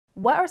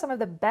what are some of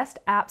the best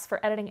apps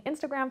for editing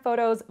Instagram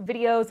photos,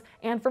 videos,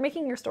 and for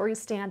making your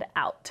stories stand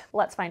out?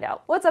 Let's find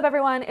out. What's up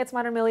everyone, it's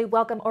Modern Millie.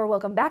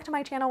 Welcome back to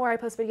my channel where I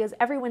post videos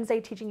every Wednesday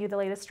teaching you the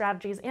latest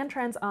strategies and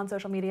trends on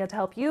social media to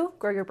help you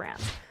grow your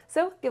brand.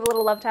 So give a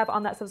little love tap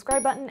on that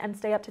subscribe button and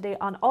stay up to date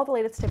on all the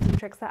latest tips and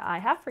tricks that I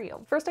have for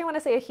you. First, I want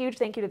to say a huge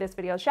thank you to this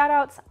video's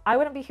shoutouts. I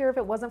wouldn't be here if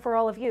it wasn't for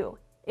all of you.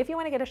 If you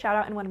want to get a shout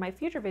out in one of my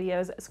future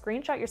videos,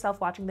 screenshot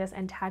yourself watching this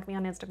and tag me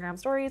on Instagram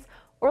stories,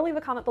 or leave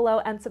a comment below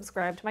and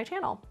subscribe to my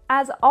channel.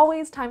 As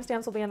always,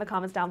 timestamps will be in the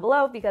comments down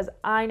below because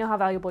I know how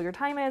valuable your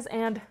time is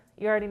and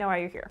you already know why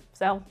you're here.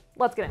 So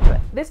let's get into it.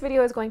 This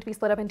video is going to be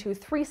split up into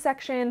 3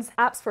 sections: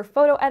 apps for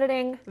photo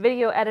editing,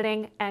 video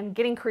editing, and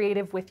getting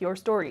creative with your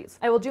stories.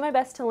 I will do my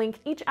best to link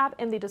each app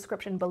in the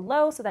description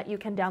below so that you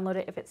can download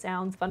it if it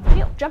sounds fun for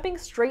you. Jumping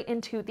straight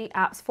into the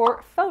apps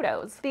for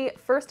photos. The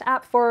first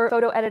app for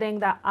photo editing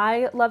that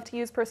I love to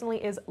use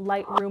personally is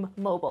Lightroom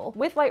Mobile.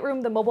 With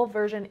Lightroom, the mobile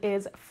version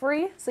is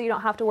free, so you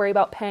don't have to worry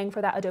about paying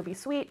for that Adobe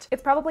suite.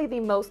 It's probably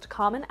the most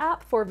common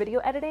app for video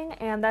editing,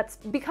 and that's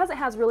because it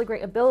has really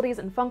great abilities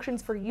and functions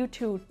for you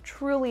to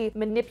truly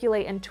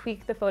manipulate and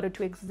tweak the photo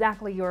to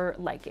exactly your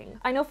liking.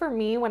 I know for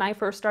me, when I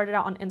first started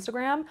out on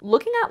Instagram,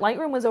 looking at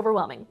Lightroom was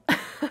overwhelming.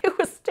 It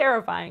was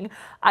terrifying.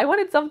 I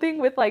wanted something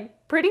with like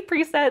pretty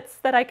presets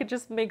that I could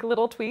just make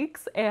little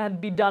tweaks and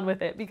be done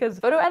with it because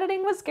photo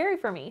editing was scary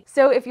for me.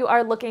 So if you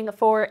are looking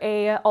for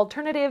a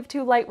alternative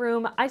to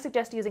Lightroom, I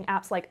suggest using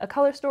apps like A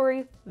Color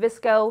Story,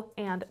 Visco,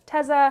 and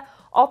Tezza.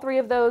 All 3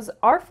 of those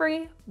are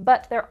free,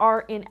 but there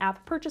are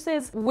in-app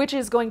purchases, which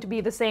is going to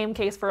be the same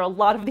case for a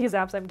lot of these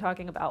apps I'm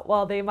talking about.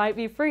 While they might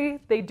be free,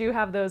 they do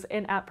have those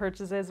in-app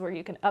purchases where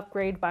you can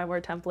upgrade, buy more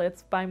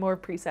templates, buy more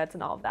presets,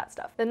 and all of that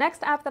stuff. The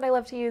next app that I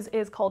love to use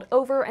is called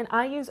Over, and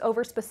I use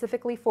Over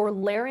specifically for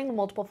layering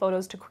multiple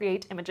photos to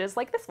create images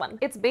like this one.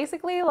 It's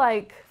basically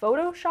like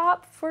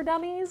Photoshop for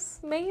dummies,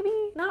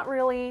 maybe? Not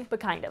really,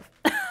 but kind of.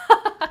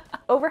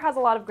 Over has a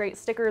lot of great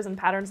stickers and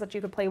patterns that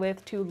you could play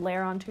with to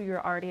layer onto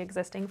your already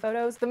existing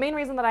photos. The main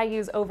reason that I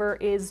use Over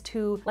is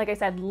to, like I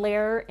said,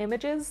 layer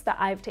images that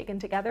I've taken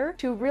together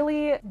to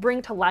really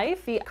bring to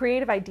life the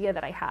creative idea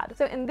that I had.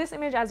 So in this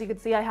image, as you can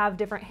see, I have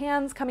different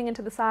hands coming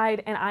into the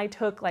side, and I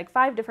took like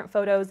 5 different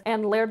photos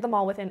and layered them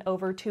all within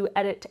Over to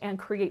edit and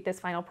create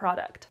this final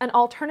product. An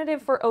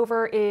alternative for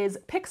Over is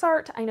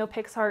PixArt. I know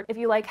PixArt, if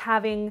you like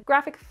having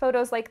graphic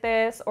photos like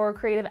this or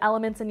creative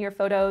elements in your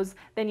photos,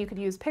 then you could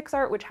use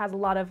PixArt, which has a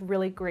lot of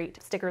really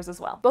great stickers as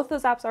well. Both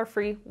those apps are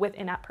free with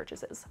in-app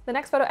purchases. The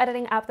next photo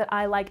editing app that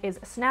I like is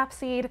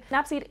Snapseed.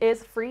 Snapseed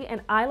is free,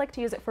 and I like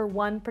to use it for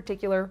one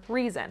particular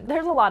reason.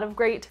 There's a lot of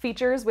great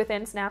features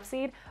within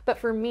Snapseed, but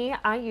for me,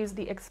 I use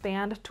the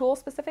expand tool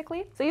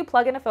specifically. So you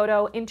plug in a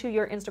photo into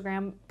your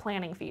Instagram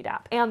planning feed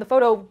app, and the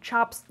photo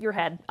chops your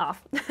head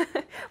off.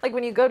 Like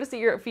when you go to see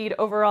your feed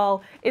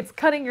overall, it's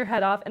cutting your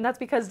head off, and that's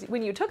because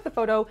when you took the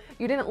photo,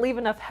 you didn't leave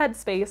enough head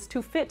space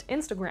to fit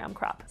Instagram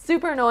crop.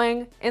 Super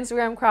annoying.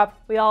 Instagram crop,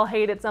 we all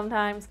hate it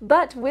sometimes.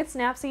 But with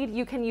Snapseed,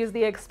 you can use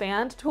the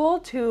expand tool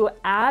to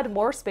add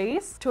more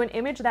space to an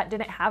image that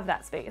didn't have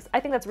that space. I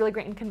think that's really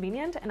great and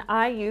convenient, and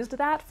I used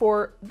that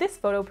for this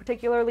photo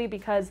particularly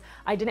because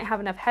I didn't have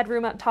enough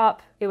headroom up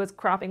top. It was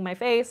cropping my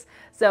face,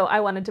 so I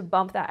wanted to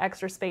bump that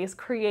extra space,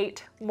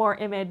 create more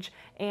image,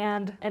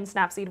 and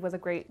Snapseed was a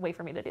great way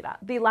for me to do that.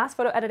 The last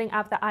photo editing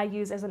app that I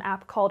use is an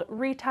app called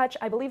Retouch.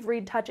 I believe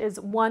Retouch is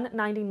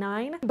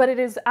 $1.99, but it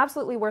is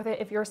absolutely worth it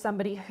if you're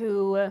somebody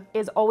who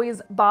is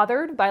always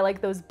bothered by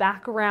like those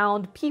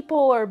background people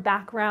or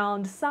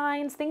background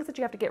signs, things that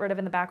you have to get rid of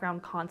in the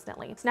background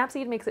constantly.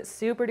 Snapseed makes it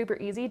super duper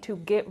easy to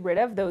get rid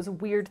of those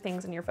weird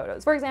things in your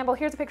photos. For example,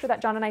 here's a picture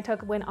that John and I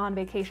took when on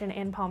vacation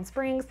in Palm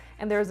Springs,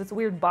 and there's this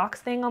weird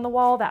box thing on the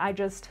wall that I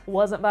just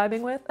wasn't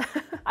vibing with.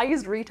 I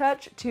used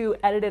Retouch to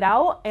edit it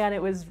out, and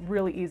it was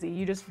really easy.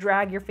 You just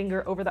drag your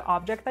finger over the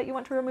object that you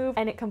want to remove,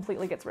 and it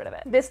completely gets rid of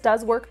it. This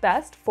does work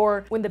best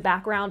for when the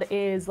background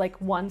is like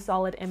one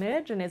solid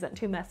image and isn't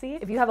too messy.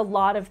 If you have a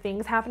lot of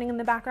things happening in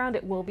the background,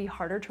 it will be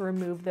harder to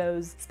remove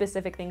those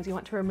specific things you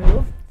want to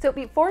remove. So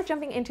before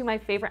jumping into my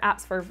favorite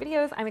apps for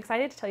videos, I'm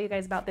excited to tell you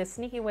guys about this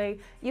sneaky way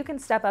you can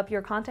step up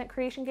your content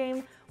creation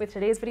game with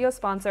today's video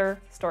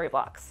sponsor,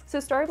 Storyblocks. So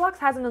Storyblocks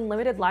has an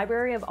unlimited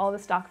library of all the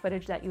stock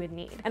footage that you would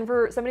need. And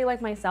for somebody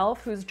like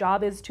myself, whose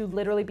job is to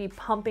literally be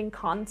pumping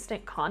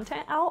constant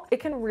content out, it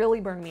can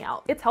really burn me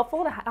out. It's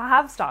helpful to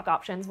have stock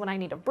options when I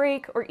need a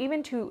break, or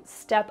even to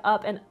step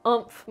up and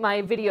oomph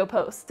my video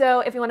posts. So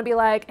if you want to be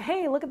like,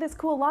 hey, look at this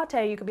cool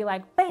latte, you could be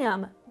like,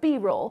 bam,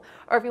 B-roll.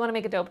 Or if you want to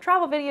make a dope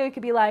travel video, you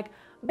could be like,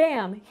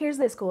 bam, here's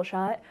this cool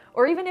shot.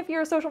 Or even if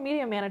you're a social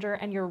media manager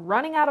and you're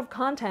running out of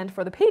content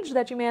for the page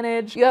that you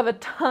manage, you have a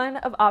ton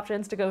of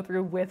options to go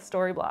through with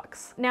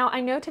Storyblocks. Now, I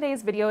know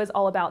today's video is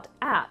all about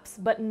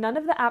apps, but none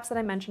of the apps that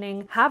I'm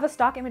mentioning have a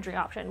stock imagery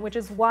option, which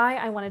is why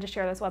I wanted to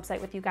share this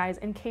website with you guys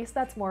in case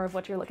that's more of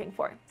what you're looking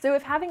for. So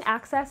if having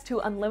access to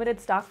unlimited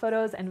stock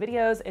photos and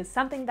videos is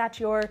something that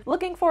you're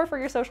looking for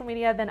your social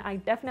media, then I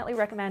definitely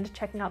recommend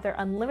checking out their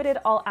unlimited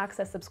all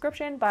access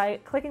subscription by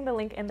clicking the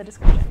link in the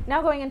description.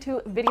 Now going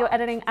into video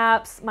editing, editing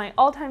apps, my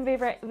all-time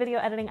favorite video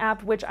editing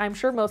app, which I'm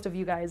sure most of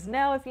you guys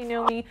know if you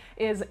know me,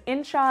 is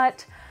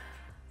InShot.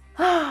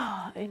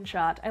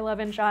 InShot. I love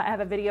InShot. I have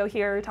a video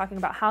here talking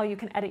about how you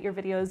can edit your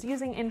videos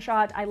using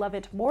InShot. I love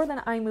it more than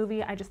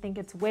iMovie. I just think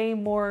it's way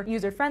more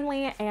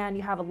user-friendly and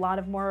you have a lot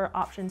of more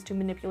options to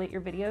manipulate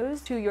your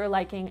videos to your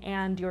liking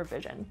and your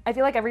vision. I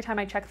feel like every time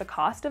I check the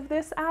cost of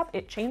this app,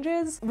 it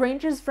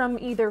ranges from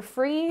either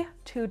free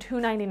to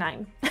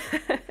 $2.99.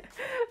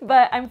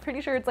 But I'm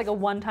pretty sure it's like a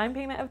one-time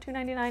payment of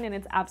 $2.99 and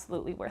it's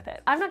absolutely worth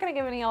it. I'm not gonna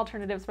give any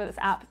alternatives for this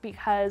app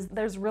because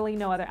there's really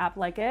no other app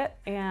like it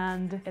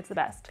and it's the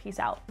best. Peace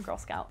out, Girl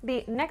Scout.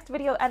 The next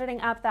video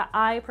editing app that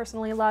I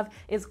personally love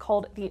is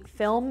called the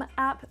Film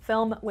app,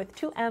 Film with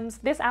 2 M's.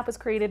 This app was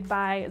created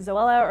by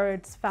Zoella, or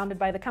it's founded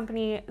by the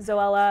company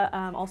Zoella,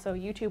 also a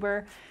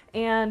YouTuber.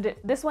 And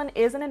this one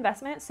is an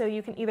investment, so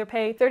you can either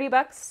pay 30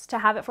 bucks to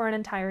have it for an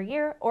entire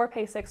year or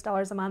pay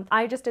 $6 a month.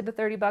 I just did the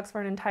 30 bucks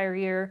for an entire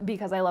year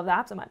because I love the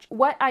app so much.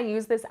 What I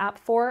use this app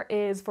for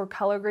is for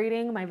color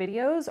grading my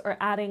videos or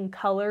adding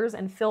colors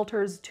and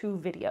filters to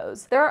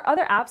videos. There are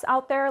other apps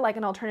out there, like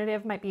an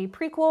alternative might be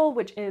Prequel,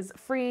 which is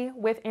free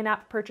with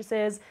in-app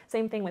purchases.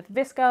 Same thing with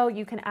VSCO.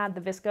 You can add the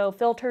VSCO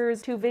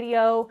filters to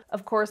video,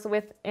 of course,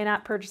 with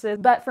in-app purchases.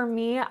 But for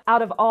me,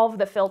 out of all of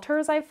the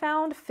filters I've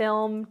found,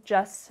 Film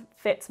just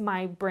fits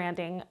my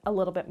branding a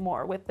little bit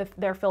more with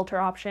their filter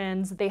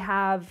options. They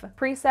have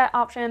preset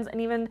options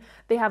and even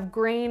they have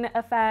grain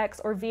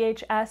effects or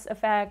VHS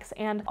effects,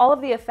 and all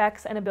of the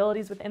effects and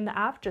abilities within the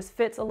app just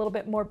fits a little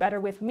bit more better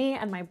with me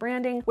and my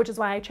branding, which is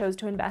why I chose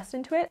to invest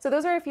into it. So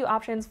those are a few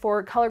options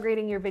for color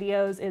grading your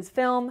videos: is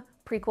Film,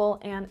 Prequel,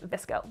 and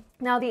VSCO.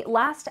 Now the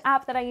last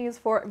app that I use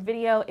for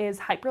video is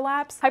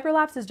Hyperlapse.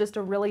 Hyperlapse is just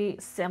a really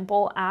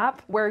simple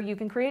app where you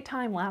can create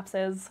time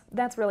lapses.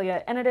 That's really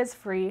it, and it is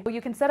free.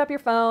 You can set up your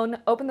phone,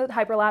 open the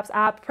Hyperlapse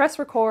app, press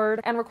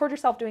record, and record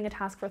yourself doing a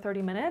task for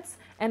 30 minutes,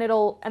 and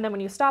then when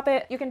you stop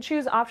it, you can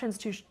choose options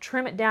to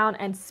trim it down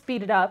and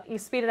speed it up. You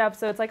speed it up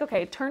so it's like,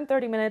 okay, turn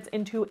 30 minutes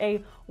into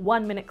a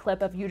 1-minute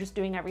clip of you just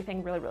doing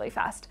everything really, really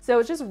fast. So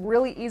it's just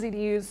really easy to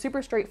use,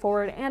 super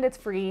straightforward, and it's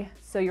free,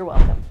 so you're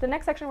welcome. The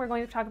next section we're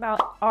going to talk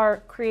about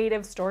are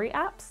creative story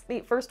apps.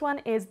 The first one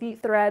is the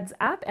Threads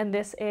app, and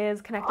this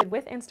is connected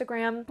with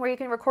Instagram, where you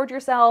can record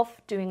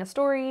yourself doing a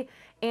story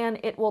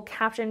and it will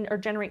caption or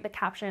generate the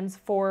captions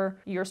for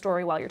your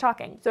story while you're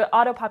talking. So it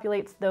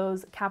auto-populates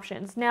those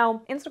captions.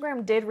 Now,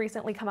 Instagram did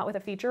recently come out with a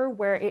feature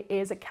where it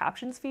is a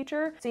captions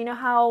feature. So you know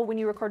how when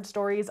you record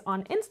stories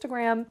on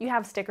Instagram, you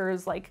have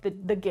stickers like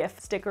the GIF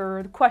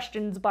sticker, the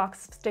questions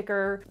box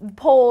sticker,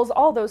 polls,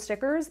 all those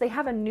stickers. They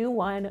have a new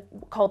one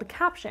called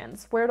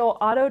captions where it'll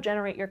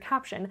auto-generate your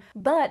caption,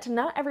 but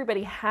not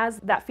everybody has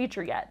that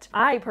feature yet.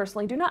 I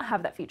personally do not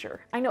have that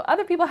feature. I know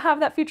other people have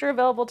that feature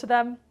available to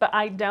them, but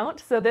I don't.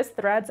 So this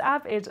Threads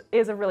app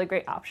is a really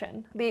great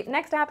option. The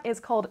next app is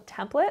called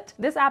Template.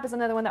 This app is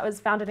another one that was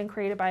founded and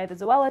created by the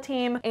Zoella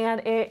team, and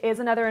it is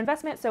another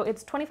investment. So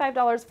it's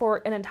 $25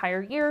 for an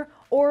entire year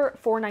or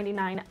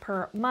 $4.99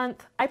 per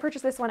month. I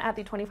purchased this one at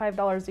the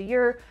 $25 a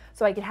year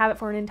so I could have it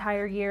for an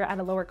entire year at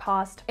a lower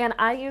cost. And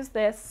I use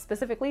this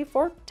specifically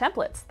for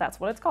templates. That's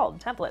what it's called,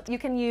 templates. You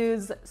can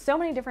use so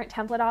many different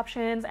template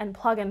options and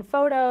plug in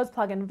photos,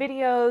 plug in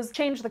videos,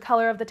 change the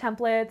color of the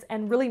templates,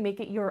 and really make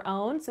it your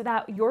own so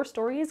that your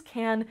stories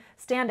can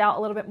stand out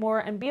a little bit more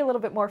and be a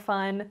little bit more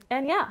fun.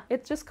 And yeah,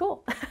 it's just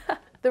cool.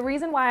 The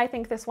reason why I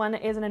think this one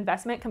is an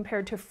investment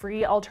compared to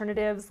free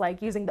alternatives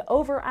like using the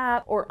Over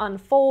app or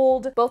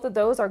Unfold, both of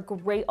those are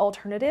great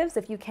alternatives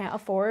if you can't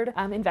afford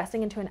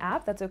investing into an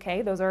app. That's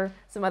okay. Those are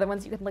some other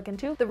ones you can look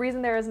into. The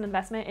reason there is an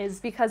investment is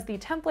because the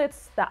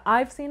templates that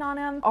I've seen on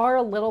them are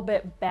a little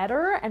bit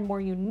better and more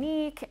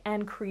unique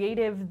and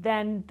creative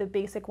than the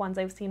basic ones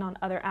I've seen on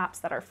other apps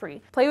that are free.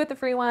 Play with the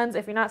free ones.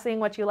 If you're not seeing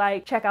what you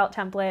like, check out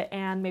Template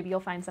and maybe you'll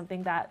find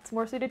something that's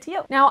more suited to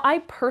you. Now, I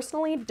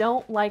personally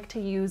don't like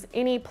to use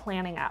any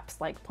planning apps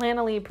like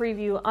Planoly,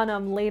 Preview,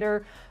 Unum,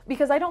 Later,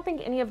 because I don't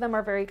think any of them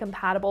are very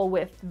compatible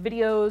with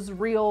videos,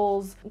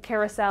 reels,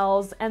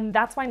 carousels, and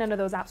that's why none of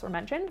those apps were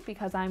mentioned,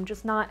 because I'm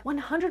just not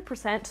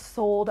 100%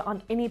 sold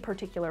on any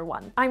particular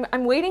one.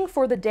 I'm waiting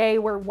for the day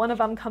where one of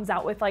them comes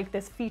out with like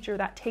this feature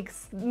that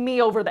takes me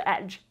over the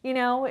edge. You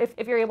know,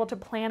 if you're able to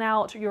plan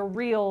out your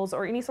reels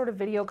or any sort of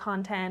video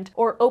content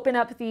or open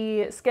up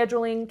the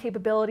scheduling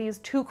capabilities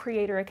to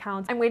creator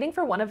accounts, I'm waiting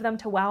for one of them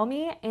to wow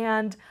me,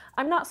 and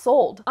I'm not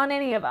sold on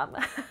any of them.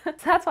 So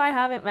that's why I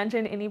haven't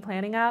mentioned any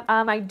planning app.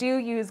 I do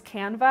use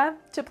Canva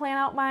to plan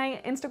out my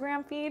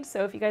Instagram feed.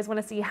 So if you guys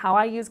want to see how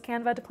I use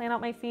Canva to plan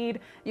out my feed,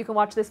 you can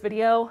watch this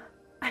video.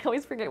 I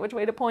always forget which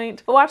way to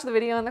point. But watch the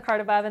video in the card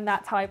above, and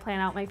that's how I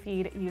plan out my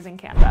feed using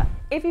Canva.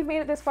 If you've made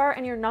it this far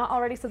and you're not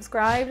already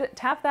subscribed,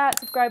 tap that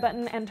subscribe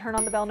button and turn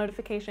on the bell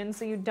notification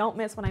so you don't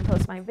miss when I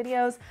post my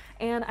videos.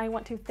 And I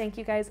want to thank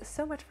you guys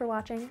so much for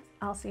watching.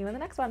 I'll see you in the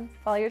next one.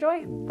 Follow your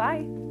joy.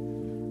 Bye.